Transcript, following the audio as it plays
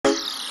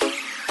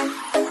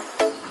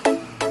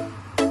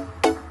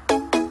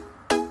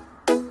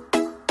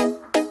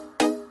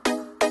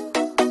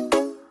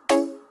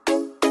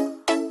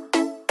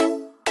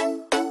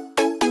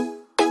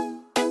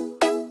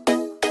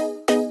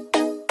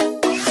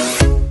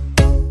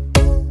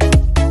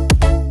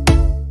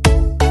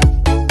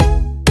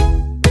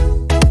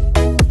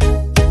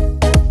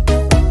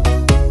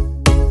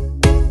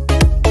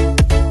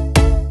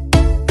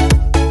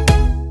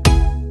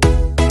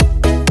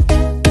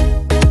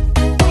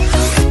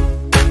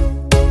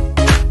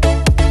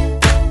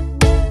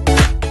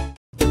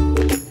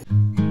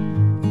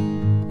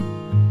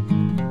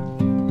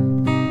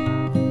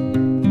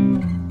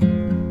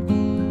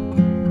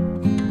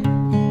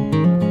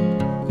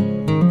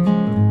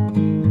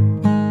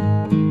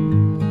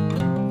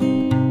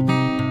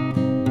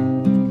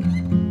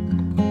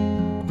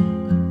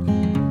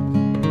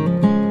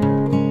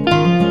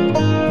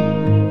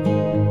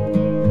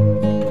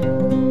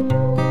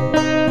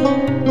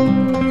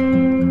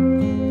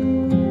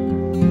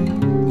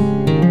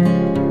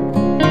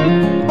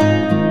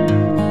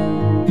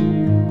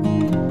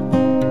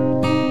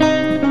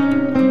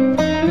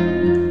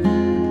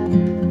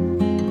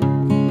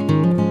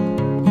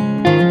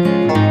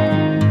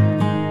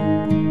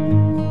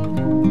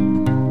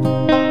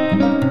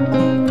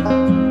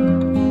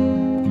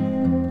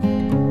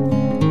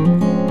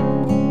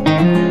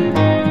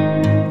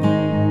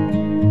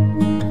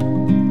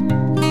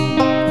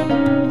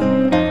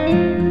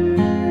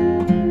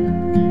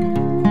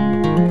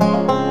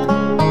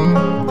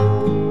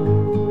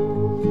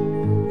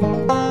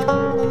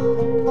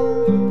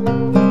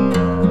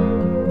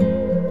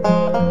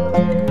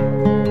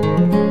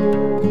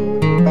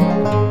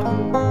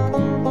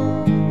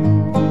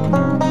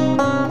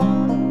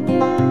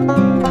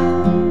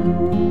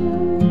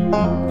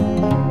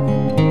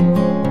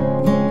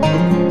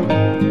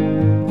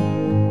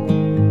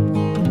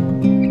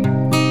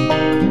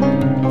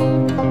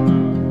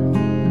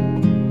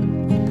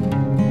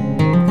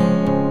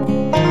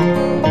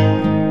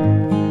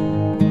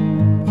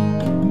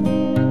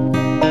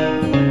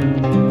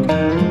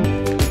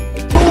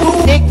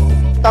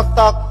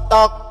tok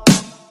tok,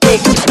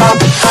 tik tok,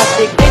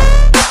 tik tik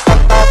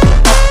tok tok,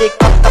 tik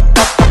tok tok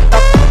tok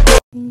tok.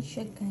 Yan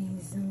siya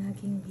guys, ang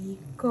aking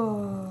biko.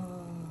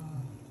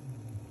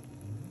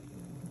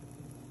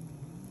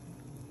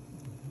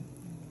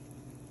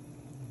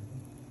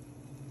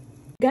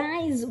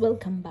 Guys,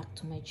 welcome back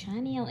to my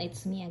channel.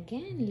 It's me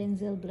again,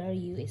 Lenzel Blur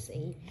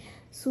USA.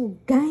 So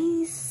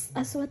guys,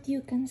 as what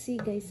you can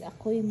see guys,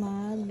 ako'y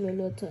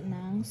magluluto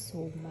ng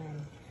suman.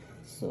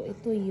 So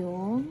ito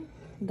yung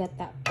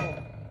gata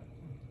ko.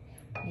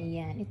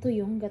 Ayan, ito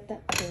yung gata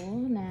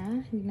ko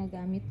na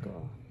ginagamit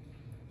ko.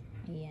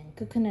 Ayan,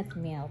 coconut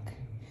milk.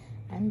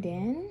 And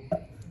then,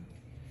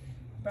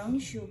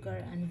 brown sugar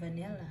and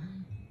vanilla.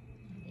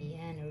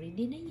 Ayan,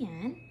 ready na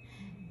yan.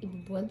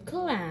 Ibubuwad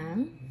ko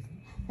lang.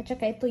 At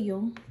saka ito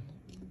yung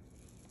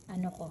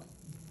ano ko.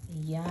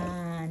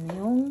 Ayan,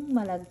 yung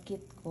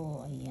malagkit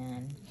ko.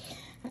 Ayan.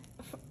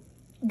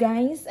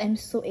 Guys, I'm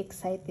so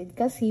excited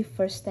kasi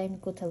first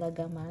time ko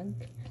talaga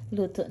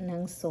magluto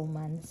ng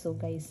suman. So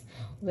guys,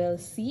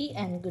 we'll see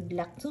and good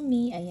luck to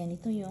me. Ayan,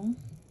 ito yung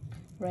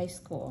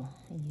rice ko.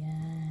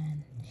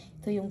 Ayan.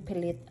 Ito yung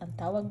pilit. Ang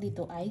tawag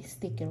dito ay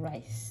sticky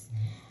rice.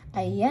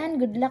 Ayan,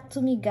 good luck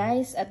to me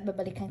guys. At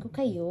babalikan ko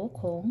kayo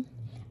kung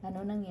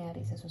ano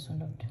nangyari sa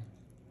susunod.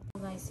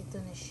 Guys, ito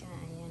na siya.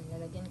 Ayan,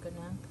 lalagyan ko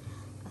ng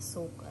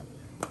asukal.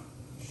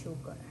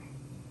 Sugar.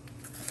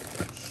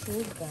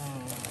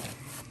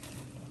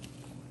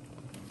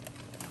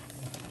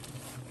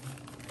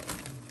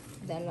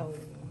 Dalaw.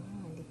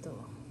 Dito.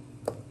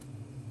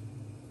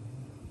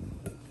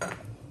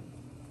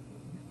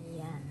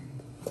 Ayan.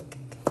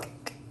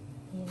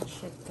 Ayan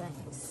siya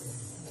guys.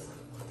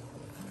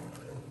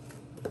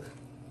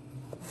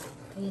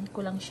 Ayan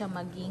ko lang siya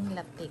maging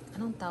latik.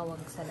 Anong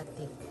tawag sa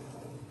latik?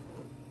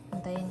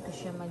 Antayin ko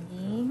siya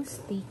maging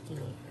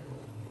sticky.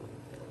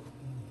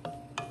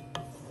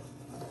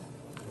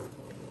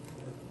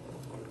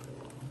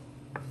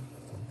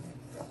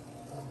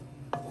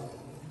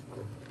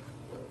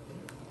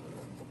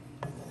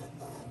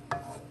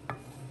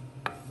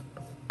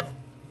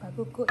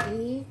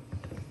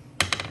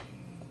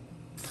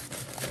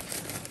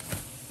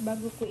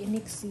 Bago ko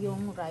i-mix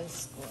yung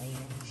rice ko,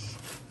 ayan siya.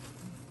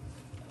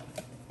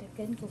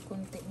 Tagan ko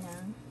konti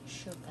ng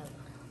sugar.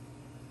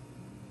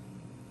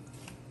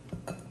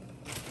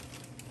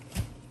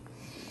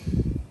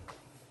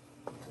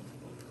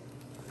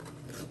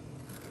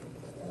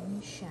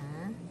 Siya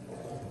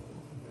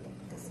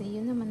kasi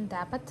yun naman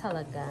dapat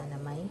talaga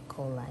na may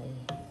kulay,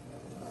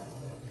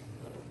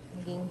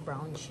 maging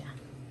brown siya.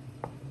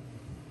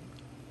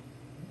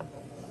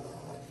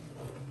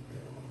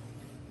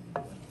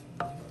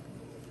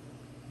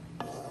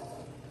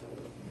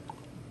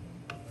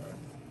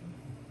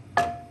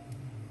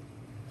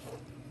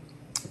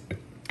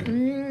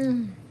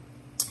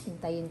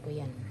 Hintayin ko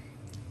yan.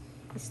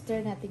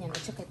 I-stir natin yan. At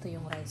saka ito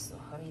yung rice.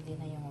 Oh, ready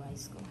na yung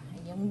rice ko.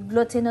 Yung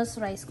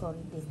glutinous rice ko,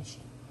 ready na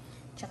siya.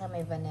 Tsaka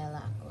may vanilla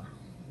ako.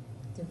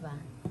 Diba?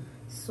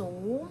 So,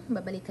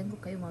 babalikan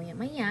ko kayo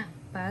maya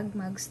pag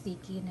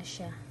mag-sticky na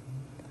siya.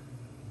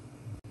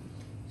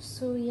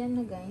 So, yan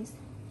na guys.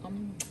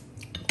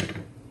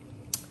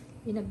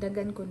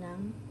 Dinagdagan ko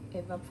ng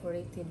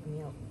evaporated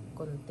milk.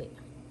 Konti.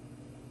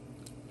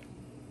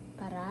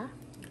 Para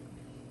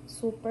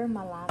super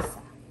malasa.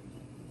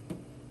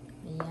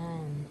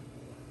 Ayan.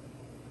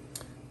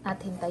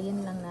 At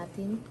hintayin lang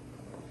natin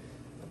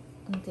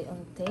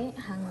unti-unti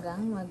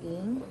hanggang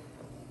maging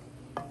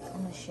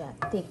ano siya,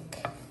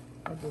 thick.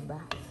 O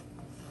diba?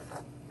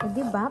 O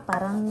diba?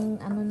 Parang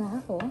ano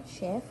na ako,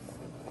 chef.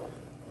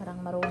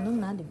 Parang marunong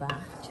na, diba?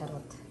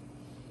 Charot.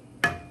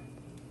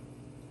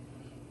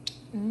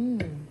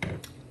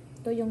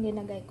 Ito yung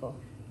ginagay ko.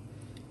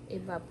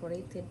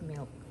 Evaporated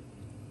milk.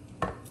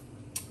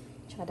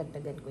 Tsaka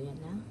dagdagan ko yan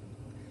na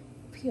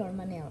pure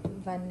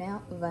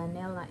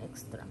vanilla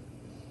extra.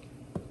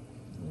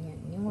 Yan,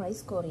 yung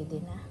rice ko ready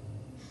na.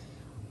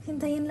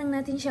 Hintayin lang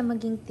natin siya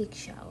maging thick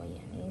siya. O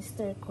yan,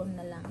 i-stir ko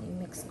na lang,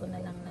 i-mix ko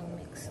na lang ng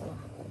mix. O.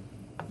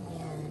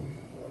 Yan.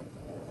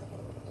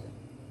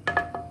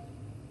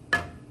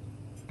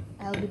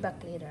 I'll be back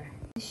later.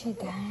 Ito siya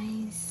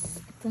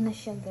guys. Ito na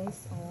siya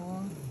guys. O.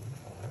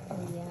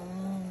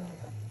 Ayan.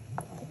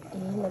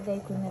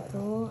 Ilagay ko na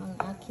to ang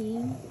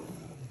aking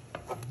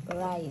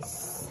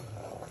rice.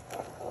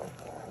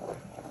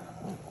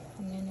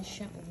 Ayan na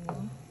siya.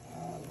 O.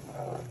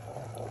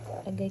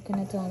 Lagay ko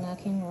na to ang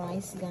aking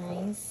rice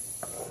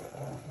guys.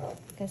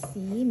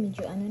 Kasi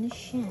medyo ano na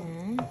siya.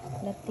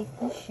 Latik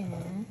na siya.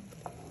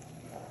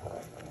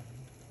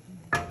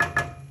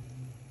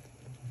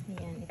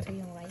 Ayan. Ito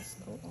yung rice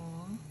ko.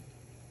 Oh.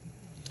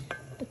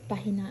 At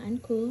pahinaan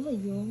ko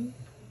yung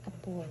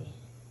apoy.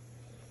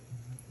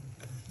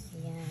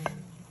 Ayan.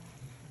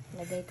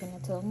 Lagay ko na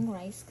to ang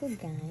rice ko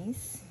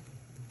guys.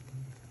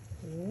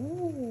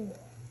 Ooh.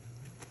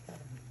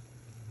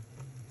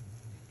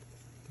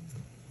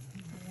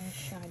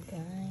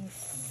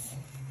 Guys,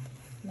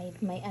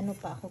 may ano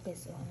pa ako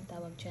guys, oh, ang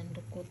tawag dyan,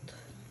 lukot.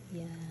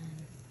 Yan.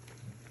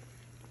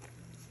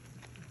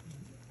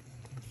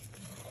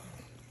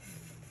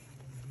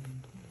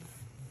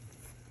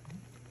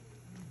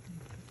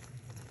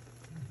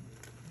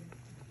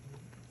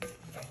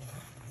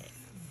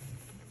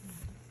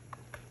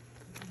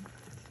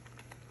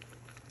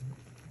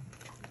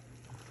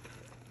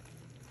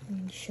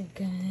 siya,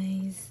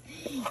 guys.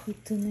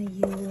 Ito na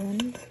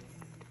yun.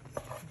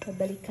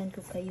 Babalikan ko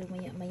kayo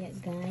maya-maya,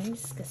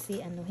 guys. Kasi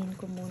anuhin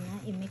ko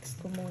muna.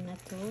 I-mix ko muna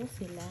to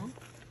sila.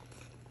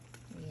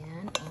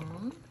 Ayan,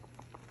 oh.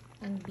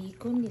 Ang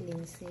biko ni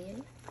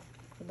Lindsay.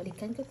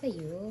 Babalikan ko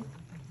kayo.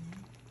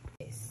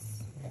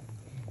 Yes.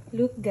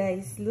 Look,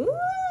 guys. Look!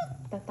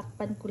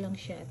 Tatakpan ko lang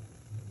siya.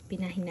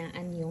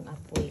 Pinahinaan yung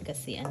apoy.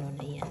 Kasi ano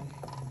na yan.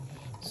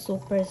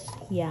 Super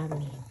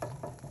yummy.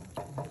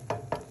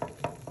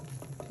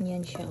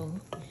 Yan siya, oh.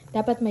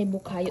 Dapat may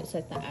bukhayo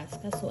sa taas.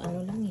 Kaso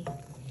ano lang eh.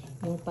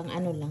 Yung pang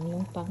ano lang,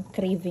 yung pang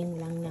craving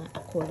lang na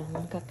ako lang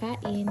ang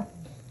kakain.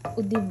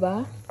 O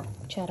diba?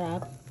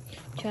 Charap.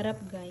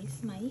 Charap, guys.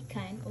 May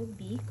kind of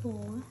biko.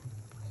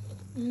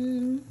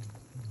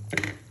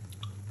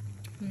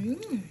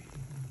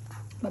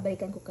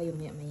 Babalikan ko kayo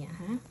maya-maya,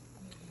 ha?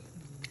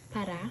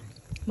 Para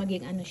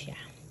maging ano siya.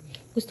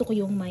 Gusto ko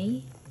yung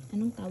may,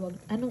 anong tawag,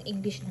 anong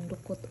English ng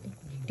dukot.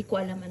 Hindi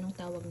ko alam anong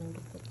tawag ng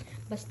dukot.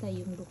 Basta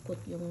yung dukot,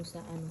 yung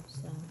sa ano,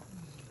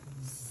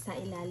 sa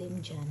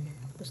ilalim dyan.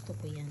 Gusto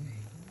ko yan.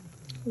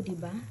 O,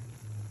 diba?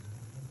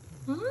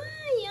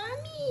 Ah,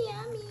 yummy,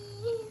 yummy.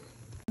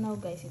 Now,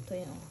 guys, ito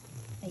yun.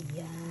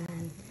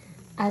 Ayan.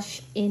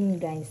 Ash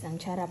in, guys. Ang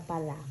tsara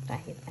pala.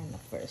 Kahit ano,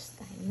 first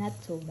time. Not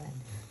too bad.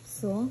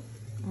 So,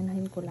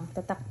 anuhin ko lang.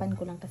 Tatakpan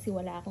ko lang kasi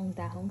wala akong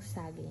dahong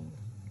saging.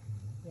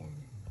 Yan.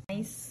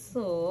 Guys,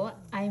 so,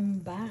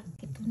 I'm back.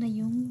 Ito na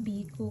yung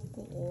biko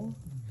ko.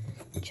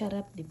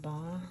 Charap,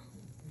 diba?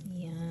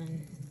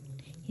 Ayan.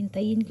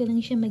 Hintayin ko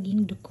lang siya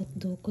maging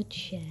dukot-dukot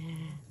siya.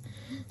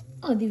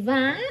 Oh,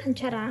 diba? Ang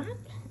charap.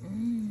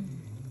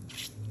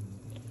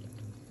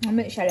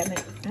 Lamig siya,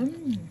 lamig.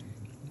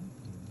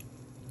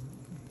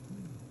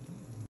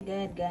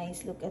 Good,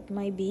 guys. Look at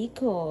my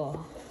biko.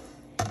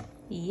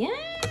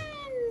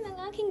 Yan! Ang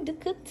aking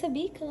dukot sa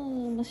biko.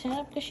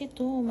 Masarap kasi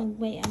ito.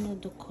 Magbay ano,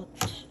 dukot.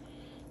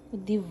 O,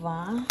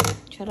 diba?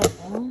 Charap,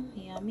 oh.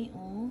 Yummy,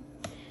 oh.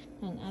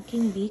 Ang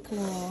aking biko.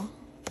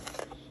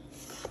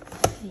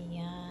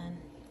 Ayan.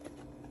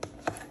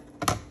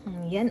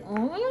 Ayan,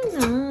 oh.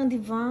 Na,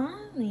 diba?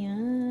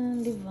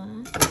 Ayan, diba?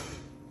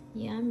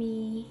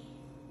 Yummy.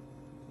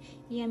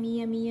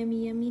 Yummy, yummy,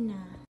 yummy, yummy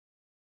na.